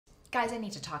Guys, I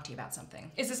need to talk to you about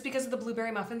something. Is this because of the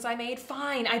blueberry muffins I made?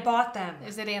 Fine, I bought them.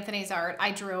 Is it Anthony's art?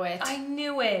 I drew it. I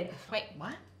knew it. Wait,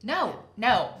 what? No.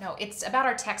 It's about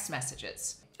our text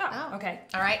messages. Oh, okay.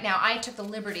 All right, now I took the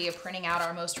liberty of printing out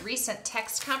our most recent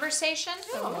text conversation.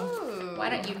 Ooh. Why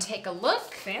don't you take a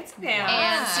look Fancy now.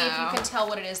 and see if you can tell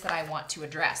what it is that I want to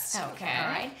address. Okay. All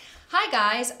right. Hi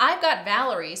guys, I've got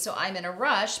Valerie, so I'm in a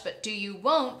rush, but do you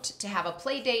want to have a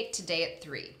play date today at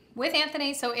 3? With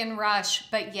Anthony, so in rush,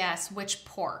 but yes, which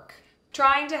pork?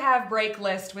 Trying to have break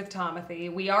list with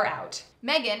Tomothy. We are out.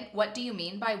 Megan, what do you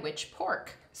mean by which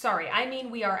pork? Sorry, I mean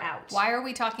we are out. Why are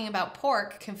we talking about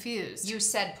pork? Confused. You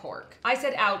said pork. I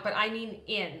said out, but I mean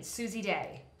in. Susie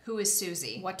Day. Who is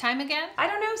Susie? What time again? I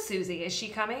don't know, Susie. Is she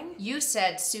coming? You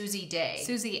said Susie Day.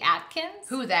 Susie Atkins?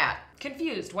 Who that?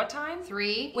 Confused. What time?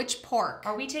 3? Which pork?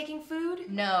 Are we taking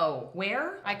food? No.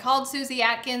 Where? I called Susie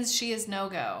Atkins. She is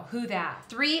no-go. Who that?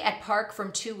 3 at Park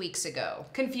from 2 weeks ago.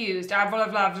 Confused. Ah, blah,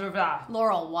 blah, blah, blah.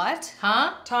 Laurel, what?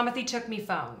 Huh? Tomothy took me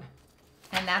phone.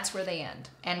 And that's where they end.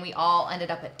 And we all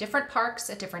ended up at different parks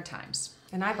at different times.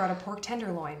 And I brought a pork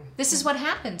tenderloin. This is what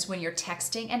happens when you're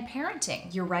texting and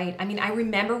parenting. You're right. I mean, I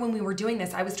remember when we were doing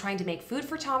this, I was trying to make food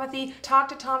for Tomothy, talk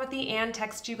to Tomothy, and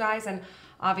text you guys, and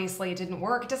obviously it didn't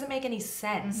work. It doesn't make any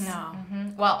sense. No.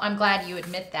 Well, I'm glad you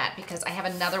admit that because I have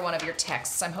another one of your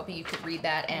texts. I'm hoping you could read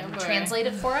that and Oh, boy. translate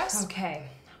it for us. Okay.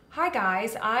 Hi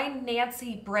guys, I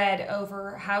Nancy bread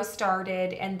over how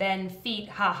started and then feet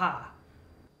haha.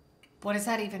 What does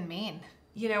that even mean?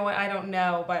 You know what? I don't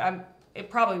know, but it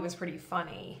probably was pretty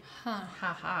funny. Huh.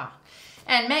 Haha.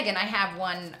 And Megan, I have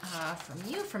one from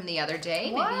you from the other day.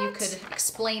 Maybe you What? could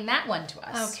explain that one to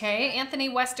us. Okay, Anthony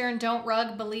Western, don't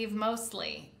rug, believe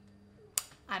mostly.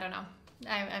 I don't know.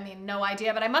 I mean, no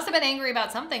idea, but I must have been angry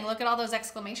about something. Look at all those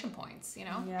exclamation points, you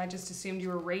know? Yeah, I just assumed you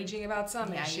were raging about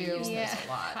some Yeah, issue. you use those a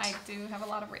lot. I do have a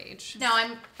lot of rage. Now,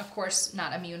 I'm, of course,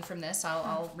 not immune from this.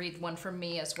 I'll read one from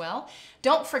me as well.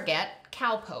 Don't forget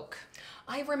cowpoke.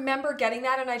 I remember getting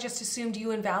that and I just assumed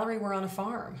you and Valerie were on a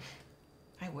farm.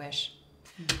 I wish.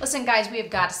 Listen, guys, we have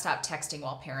got to stop texting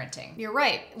while parenting. You're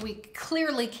right. We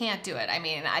clearly can't do it. I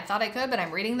mean, I thought I could, but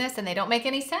I'm reading this and they don't make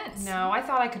any sense. No, I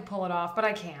thought I could pull it off, but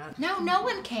I can't. No, no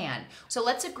one can. So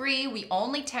let's agree we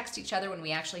only text each other when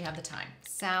we actually have the time.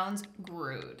 Sounds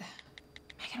rude.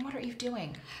 Megan, what are you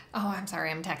doing? Oh, I'm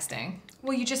sorry, I'm texting.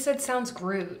 Well, you just said sounds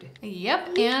rude.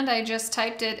 Yep, and I just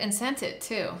typed it and sent it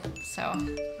too. So,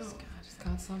 Just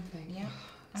got something. Yeah.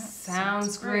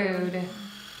 Sounds rude.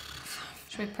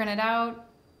 should we print it out?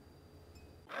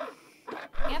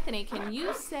 Anthony, can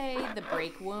you say the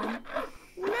break womb?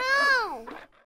 No!